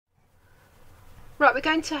Right, we're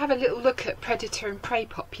going to have a little look at predator and prey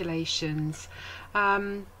populations.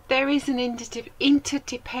 There is an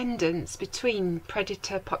interdependence between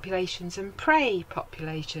predator populations and prey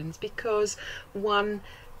populations because one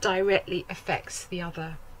directly affects the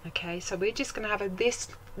other. Okay, so we're just going to have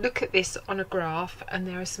look at this on a graph, and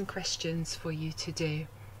there are some questions for you to do.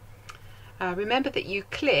 Remember that you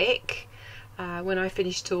click when I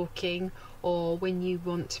finish talking or when you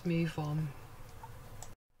want to move on.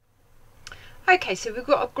 Okay, so we've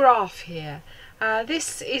got a graph here.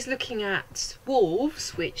 This is looking at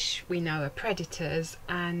wolves, which we know are predators,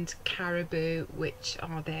 and caribou, which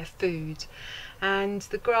are their food. And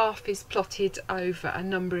the graph is plotted over a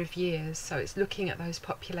number of years, so it's looking at those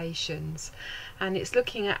populations, and it's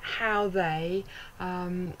looking at how they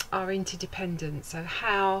are interdependent, so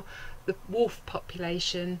how the wolf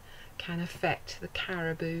population can affect the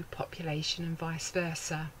caribou population and vice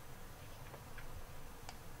versa.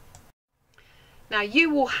 Now you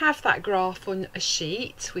will have that graph on a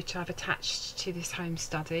sheet which I've attached to this home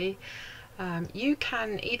study. You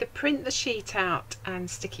can either print the sheet out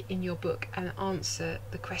and stick it in your book and answer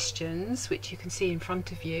the questions which you can see in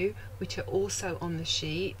front of you, which are also on the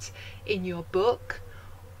sheet in your book,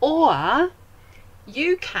 or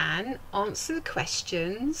you can answer the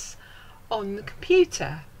questions on the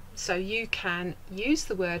computer. So you can use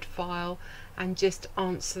the Word file and just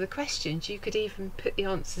answer the questions. You could even put the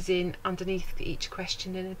answers in underneath each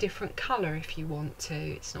question in a different colour if you want to.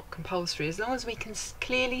 It's not compulsory, as long as we can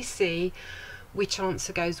clearly see which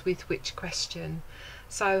answer goes with which question.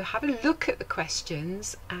 So have a look at the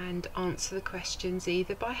questions and answer the questions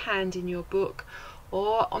either by hand in your book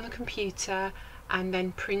or on a computer, and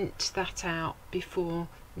then print that out before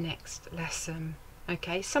next lesson.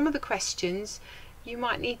 Okay, some of the questions you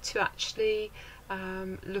might need to actually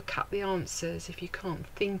look up the answers if you can't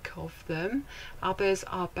think of them. Others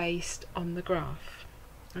are based on the graph.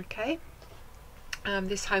 Okay,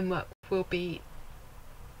 this homework will be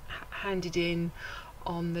handed in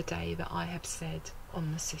on the day that I have said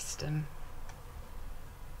on the system.